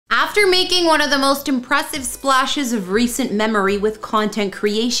After making one of the most impressive splashes of recent memory with content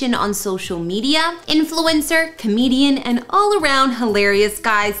creation on social media, influencer, comedian, and all-around hilarious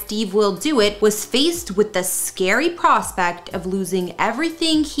guy SteveWillDoIt was faced with the scary prospect of losing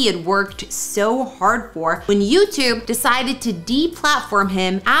everything he had worked so hard for when YouTube decided to deplatform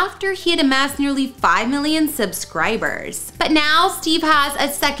him after he had amassed nearly 5 million subscribers. But now Steve has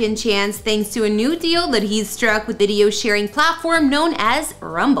a second chance thanks to a new deal that he's struck with video sharing platform known as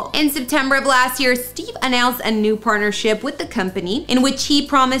Rumble. In September of last year, Steve announced a new partnership with the company in which he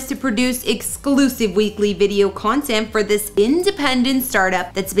promised to produce exclusive weekly video content for this independent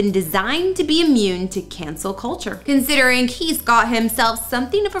startup that's been designed to be immune to cancel culture. Considering he's got himself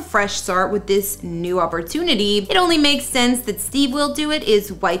something of a fresh start with this new opportunity, it only makes sense that SteveWillDoIt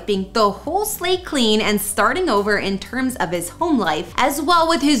is wiping the whole slate clean and starting over in terms of his home life, as well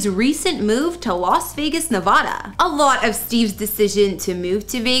with his recent move to Las Vegas, Nevada. A lot of Steve's decision to move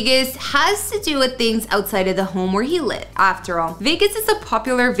to Vegas has to do with things outside of the home where he lived. After all, Vegas is a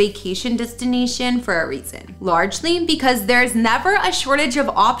popular vacation destination for a reason, largely because there's never a shortage of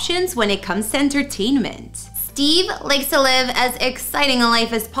options when it comes to entertainment. Steve likes to live as exciting a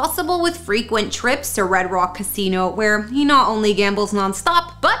life as possible with frequent trips to Red Rock Casino, where he not only gambles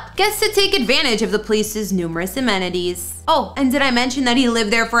nonstop, but gets to take advantage of the place's numerous amenities. Oh, and did I mention that he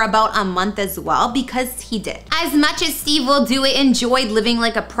lived there for about a month as well? Because he did. As much as SteveWillDoIt enjoyed living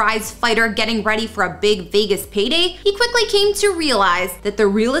like a prize fighter getting ready for a big Vegas payday, he quickly came to realize that the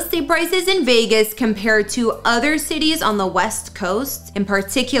real estate prices in Vegas compared to other cities on the West Coast, in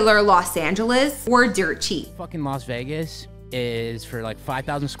particular Los Angeles, were dirt cheap. Fucking Las Vegas is for like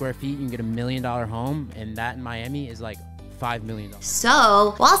 5,000 square feet, you can get $1 million home, and that in Miami is like $5 million.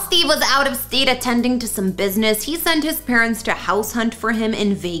 So, while Steve was out of state attending to some business, he sent his parents to house hunt for him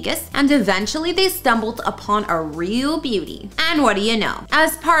in Vegas, and eventually they stumbled upon a real beauty. And what do you know?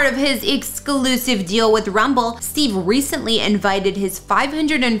 As part of his exclusive deal with Rumble, Steve recently invited his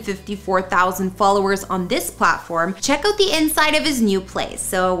 554,000 followers on this platform to check out the inside of his new place.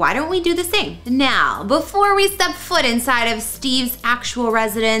 So why don't we do the same? Now, before we step foot inside of Steve's actual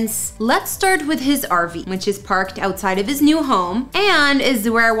residence, let's start with his RV, which is parked outside of his new home and is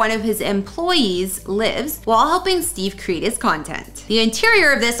where one of his employees lives while helping Steve create his content. The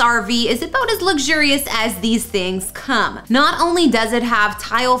interior of this RV is about as luxurious as these things come. Not only does it have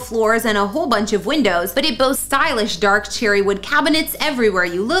tile floors and a whole bunch of windows, but it boasts stylish dark cherry wood cabinets everywhere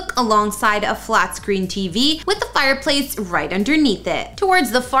you look, alongside a flat screen TV with the fireplace right underneath it.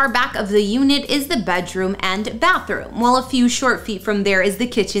 Towards the far back of the unit is the bedroom and bathroom, while a few short feet from there is the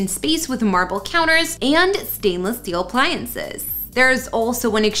kitchen space with marble counters and stainless steel appliances. There's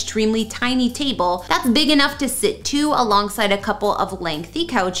also an extremely tiny table that's big enough to sit two alongside a couple of lengthy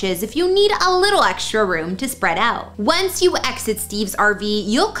couches if you need a little extra room to spread out. Once you exit Steve's RV,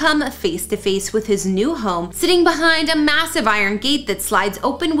 you'll come face to face with his new home, sitting behind a massive iron gate that slides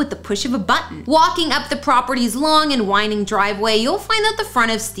open with the push of a button. Walking up the property's long and winding driveway, you'll find that the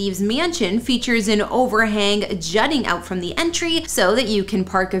front of Steve's mansion features an overhang jutting out from the entry so that you can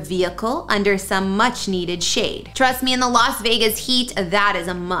park a vehicle under some much needed shade. Trust me, in the Las Vegas heat, that is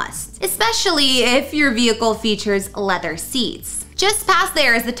a must, especially if your vehicle features leather seats. Just past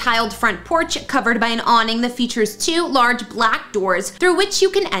there is the tiled front porch covered by an awning that features two large black doors through which you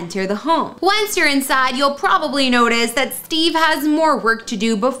can enter the home. Once you're inside, you'll probably notice that Steve has more work to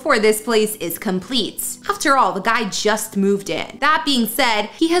do before this place is complete. After all, the guy just moved in. That being said,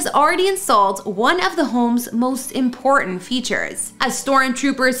 he has already installed one of the home's most important features: a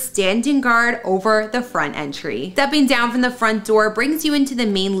stormtrooper standing guard over the front entry. Stepping down from the front door brings you into the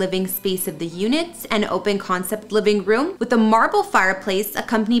main living space of the unit, an open concept living room with a marble fireplace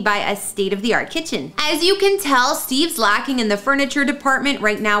accompanied by a state-of-the-art kitchen. As you can tell, Steve's lacking in the furniture department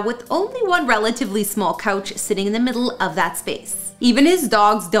right now, with only one relatively small couch sitting in the middle of that space. Even his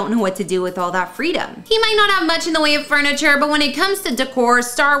dogs don't know what to do with all that freedom. He might not have much in the way of furniture, but when it comes to decor,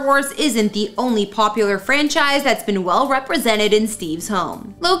 Star Wars isn't the only popular franchise that's been well represented in Steve's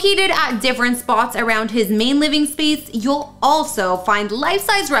home. Located at different spots around his main living space, you'll also find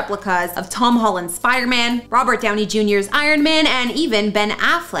life-size replicas of Tom Holland's Spider-Man, Robert Downey Jr.'s Iron Man, and even Ben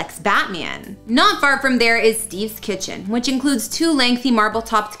Affleck's Batman. Not far from there is Steve's kitchen, which includes two lengthy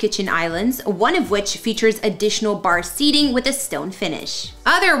marble-topped kitchen islands, one of which features additional bar seating with a stone stone finish.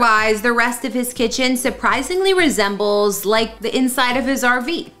 Otherwise, the rest of his kitchen surprisingly resembles like the inside of his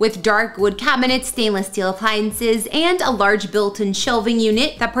RV, with dark wood cabinets, stainless steel appliances, and a large built-in shelving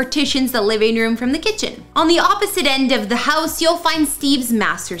unit that partitions the living room from the kitchen. On the opposite end of the house, you'll find Steve's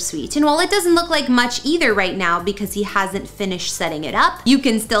master suite, and while it doesn't look like much either right now because he hasn't finished setting it up, you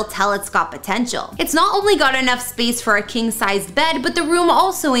can still tell it's got potential. It's not only got enough space for a king-sized bed, but the room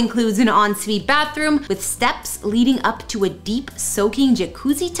also includes an ensuite bathroom with steps leading up to a deep soaking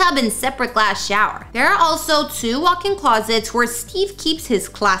jacuzzi tub and separate glass shower. There are also 2 walk-in closets where Steve keeps his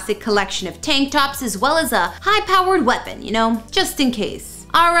classic collection of tank tops as well as a high-powered weapon, you know, just in case.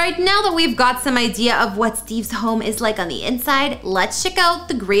 Alright, now that we've got some idea of what Steve's home is like on the inside, let's check out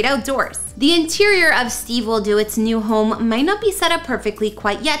the great outdoors. The interior of SteveWillDoIt's new home might not be set up perfectly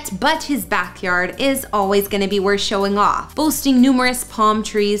quite yet, but his backyard is always going to be worth showing off. Boasting numerous palm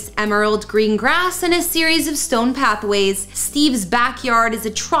trees, emerald green grass, and a series of stone pathways, Steve's backyard is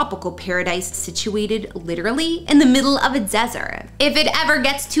a tropical paradise situated literally in the middle of a desert. If it ever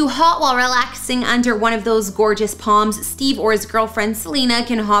gets too hot while relaxing under one of those gorgeous palms, Steve or his girlfriend Selena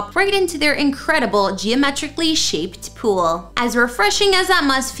can hop right into their incredible geometrically shaped pool. As refreshing as that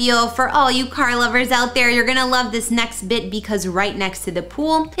must feel, for all you car lovers out there, you're gonna love this next bit because right next to the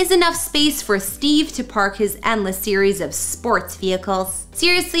pool is enough space for Steve to park his endless series of sports vehicles.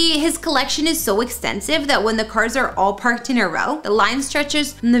 Seriously, his collection is so extensive that when the cars are all parked in a row, the line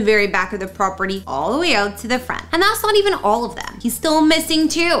stretches from the very back of the property all the way out to the front. And that's not even all of them. He's still missing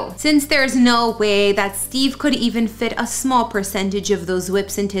 2. Since there's no way that Steve could even fit a small percentage of those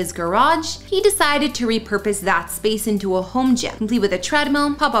whips into his garage, he decided to repurpose that space into a home gym, complete with a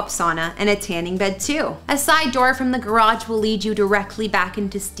treadmill, pop-up sauna, and a tanning bed too. A side door from the garage will lead you directly back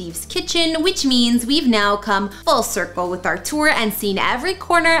into Steve's kitchen, which means we've now come full circle with our tour and seen every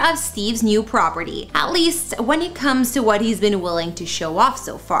corner of Steve's new property, at least when it comes to what he's been willing to show off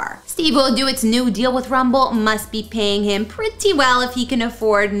so far. SteveWillDoIt's new deal with Rumble must be paying him pretty well if he can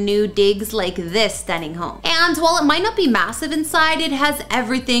afford new digs like this stunning home. And while it might not be massive inside, it has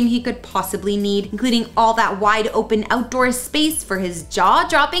everything he could possibly need, including all that wide open outdoor space for his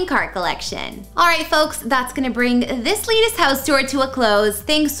jaw-dropping car collection. Alright folks, that's gonna bring this latest house tour to a close.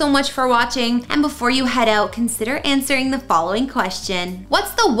 Thanks so much for watching, and before you head out, consider answering the following question.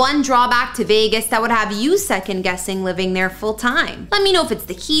 What's the one drawback to Vegas that would have you second guessing living there full time? Let me know if it's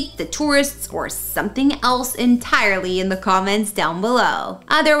the heat, the tourists, or something else entirely in the comments down below.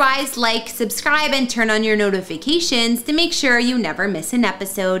 Otherwise, like, subscribe, and turn on your notifications to make sure you never miss an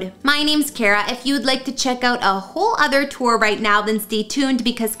episode. My name's Kara. If you'd like to check out a whole other tour right now, then stay tuned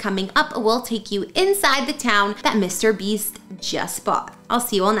because coming up we'll take you inside the town that Mr. Beast just bought. I'll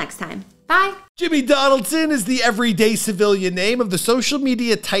see you all next time. Bye! Jimmy Donaldson is the everyday civilian name of the social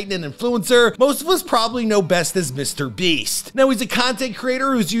media titan and influencer most of us probably know best as Mr. Beast. Now, he's a content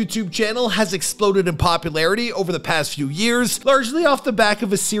creator whose YouTube channel has exploded in popularity over the past few years, largely off the back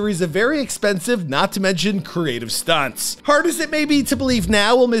of a series of very expensive, not to mention creative stunts. Hard as it may be to believe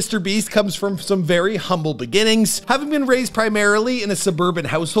now, well, Mr. Beast comes from some very humble beginnings, having been raised primarily in a suburban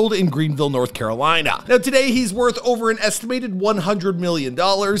household in Greenville, North Carolina. Now, today he's worth over an estimated $100 million,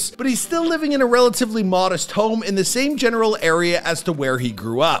 but he's still living in a relatively modest home in the same general area as to where he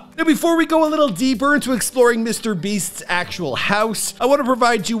grew up. Now, before we go a little deeper into exploring Mr. Beast's actual house, I want to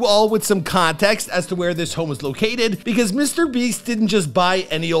provide you all with some context as to where this home is located, because Mr. Beast didn't just buy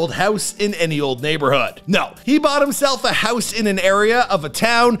any old house in any old neighborhood. No, he bought himself a house in an area of a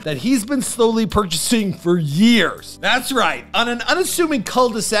town that he's been slowly purchasing for years. That's right, on an unassuming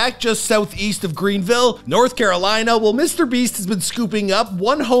cul-de-sac just southeast of Greenville, North Carolina, well, Mr. Beast has been scooping up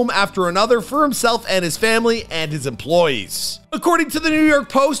one home after another for himself and his family and his employees. According to the New York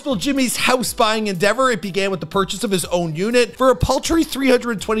Post, well, Jimmy's house buying endeavor, it began with the purchase of his own unit for a paltry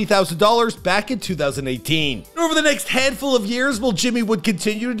 $320,000 back in 2018. Over the next handful of years, well, Jimmy would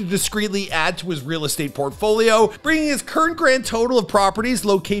continue to discreetly add to his real estate portfolio, bringing his current grand total of properties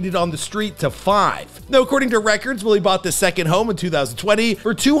located on the street to 5. Now, according to records, well, he bought the second home in 2020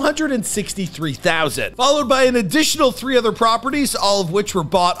 for $263,000, followed by an additional 3 other properties, all of which were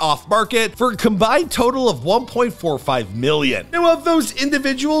bought off market for a combined total of $1.45 million. Now, of those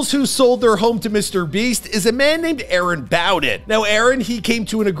individuals who sold their home to Mr. Beast is a man named Aaron Bowden. Now, Aaron, he came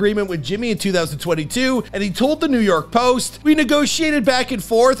to an agreement with Jimmy in 2022, and he told the New York Post, "We negotiated back and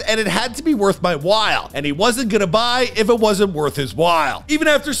forth, and it had to be worth my while, and he wasn't gonna buy if it wasn't worth his while." Even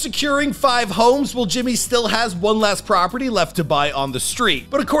after securing 5 homes, well, Jimmy still has one last property left to buy on the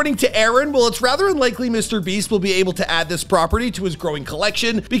street. But according to Aaron, well, it's rather unlikely Mr. Beast will be able to add this property to his growing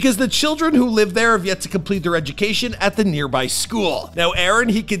collection because the children who live there have yet to complete their education at the nearby school. Now, Aaron,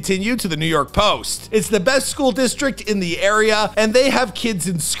 he continued to the New York Post. It's the best school district in the area, and they have kids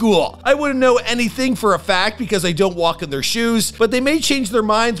in school. I wouldn't know anything for a fact because I don't walk in their shoes, but they may change their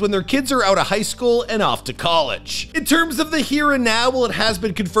minds when their kids are out of high school and off to college. In terms of the here and now, well, it has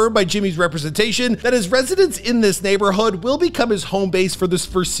been confirmed by Jimmy's representation that his residence in this neighborhood will become his home base for this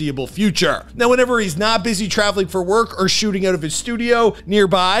foreseeable future. Now, whenever he's not busy traveling for work or shooting out of his studio,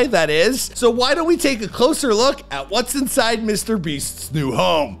 nearby, that is. So why don't we take a closer look at what's inside Mr. Beast's new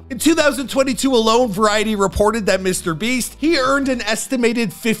home? In 2022 alone, Variety reported that Mr. Beast, he earned an estimated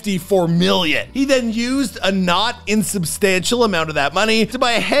 $54 million. He then used a not insubstantial amount of that money to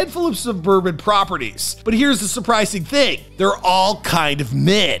buy a handful of suburban properties. But here's the surprising thing. They're all kind of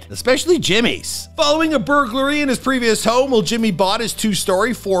mid, especially Jimmy's. Following a burglary in his previous home, well, Jimmy bought his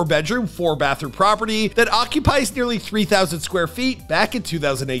 2-story, 4-bedroom, 4-bathroom property that occupies nearly 3,000 square feet back in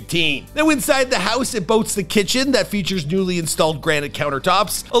 2018. Now, inside the house, it boasts a kitchen that features newly installed granite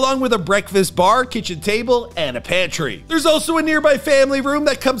countertops, along with a breakfast bar, kitchen table, and a pantry. There's also a nearby family room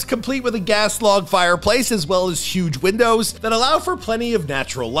that comes complete with a gas log fireplace, as well as huge windows that allow for plenty of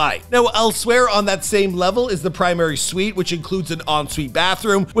natural light. Now, elsewhere on that same level is the primary suite, which includes an ensuite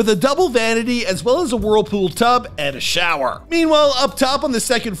bathroom with a double vanity, as well as a whirlpool tub and a shower. Meanwhile, up top on the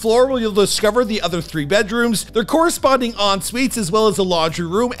second floor, where you'll discover the other 3 bedrooms, their corresponding en-suites, as well as a laundry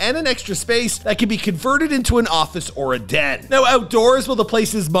room and an extra space that can be converted into an office or a den. Now, outdoors, well, the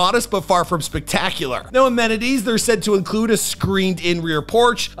place is modest but far from spectacular. Now, amenities, they're said to include a screened-in rear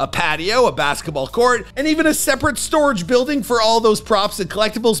porch, a patio, a basketball court, and even a separate storage building for all those props and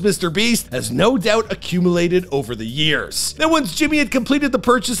collectibles Mr. Beast has no doubt accumulated over the years. Now, once Jimmy had completed the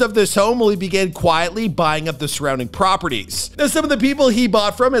purchase of this home, well, he began quietly buying up the surrounding properties. Now, some of the people he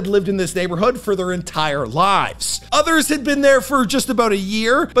bought from had lived in this neighborhood for their entire lives. Others had been there for just about a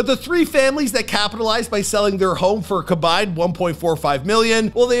year, but the 3 families that capitalized by selling their home for a combined $1.45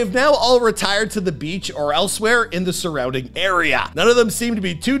 million, well, they have now all retired to the beach or elsewhere in the surrounding area. None of them seem to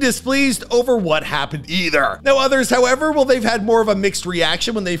be too displeased over what happened either. Now, others, however, well, they've had more of a mixed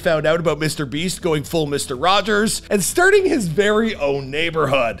reaction when they found out about Mr. Beast going full Mr. Rogers and starting his very own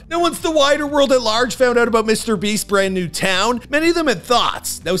neighborhood. Now, once the wider world at large found out about Mr. Beast's brand new town, many of them had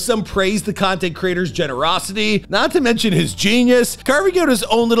thoughts. Now, some praised the content creator's generosity, not to mention his genius, carving out his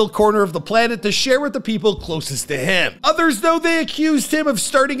own little corner of the planet to share with the people closest to him. Others, though, they accused him of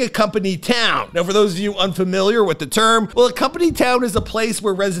starting a company town. Now, for those of you unfamiliar with the term, well, a company town is a place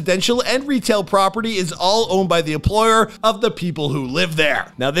where residential and retail property is all owned by the employer of the people who live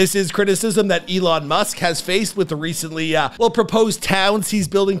there. Now, this is criticism that Elon Musk has faced with the recently, proposed towns he's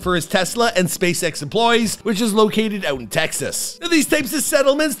building for his Tesla and SpaceX employees, which is located out in Texas. Now, these types of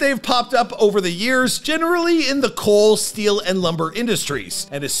settlements, they've popped up over the years, generally in the coal, steel, and lumber industries.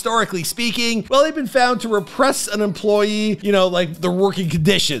 And historically speaking, well, they've been found to repress an employee, like their working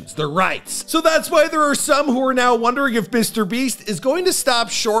conditions, their rights. So that's why there are some who are now wondering if Mr. Beast is going to stop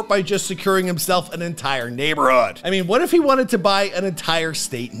short by just securing himself an entire neighborhood. I mean, what if he wanted to buy an entire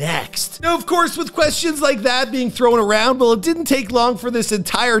state next? Now, of course, with questions like that being thrown around, well, it didn't take long for this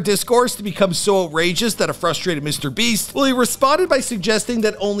entire discourse to become so outrageous that it frustrated Mr. Beast. Well, he responded by suggesting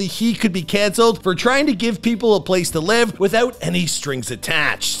that only he could be canceled for trying to give people a place to live without any strings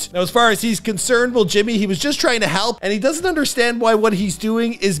attached. Now, as far as he's concerned, well, Jimmy, he was just trying to help, and he doesn't understand why what he's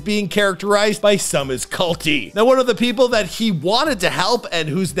doing is being characterized by some as culty. Now, one of the people that he wanted to help and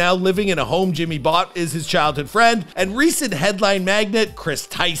who's now living in a home Jimmy bought is his childhood friend and recent headline magnate, Chris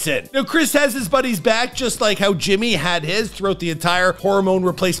Tyson. Now, Chris has his buddies back just like how Jimmy had his throughout the entire hormone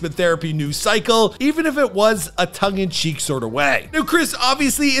replacement therapy news cycle, even if it was a tongue-in-cheek sort of way. Now, Chris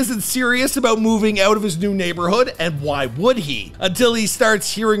obviously isn't serious about moving out of his new neighborhood, and why would he? Until he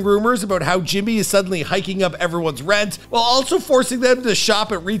starts hearing rumors about how Jimmy is suddenly hiking up everyone's rent while also forcing them to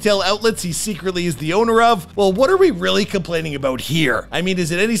shop at retail outlets he secretly is the owner of. Well, what are we really complaining about here? I mean,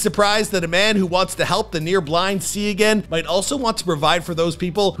 is it any surprise that a man who wants to help the near blind see again might also want to provide for those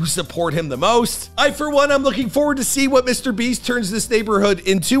people who support him the most? I, for one, I'm looking forward to see what Mr. Beast turns this neighborhood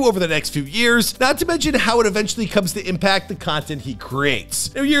into over the next few years, not to mention how it eventually comes to impact the content he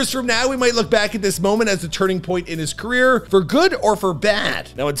creates. Now, years from now, we might look back at this moment as a turning point in his career, for good or for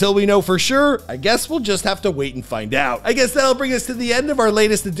bad. Now, until we know for sure, I guess we'll just have to wait and find out. I guess that'll bring us to the end of our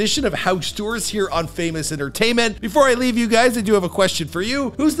latest edition of House Tours here on Famous Entertainment. Before I leave you guys, I do have a question for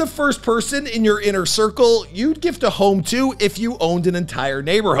you. Who's the first person in your inner circle you'd gift a home to if you owned an entire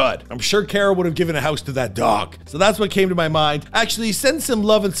neighborhood? I'm sure Kara would have given a house to that dog. So that's what came to my mind. Actually, send some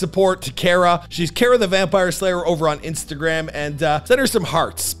love and support to Kara. She's Kara the Vampire Slayer over on Instagram, and send her some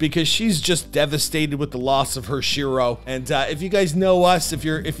hearts because she's just devastated with the loss of her Shiro. And if you guys know us, if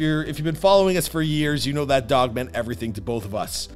you've been following us for years, you know that dog, man. meant everything to both of us.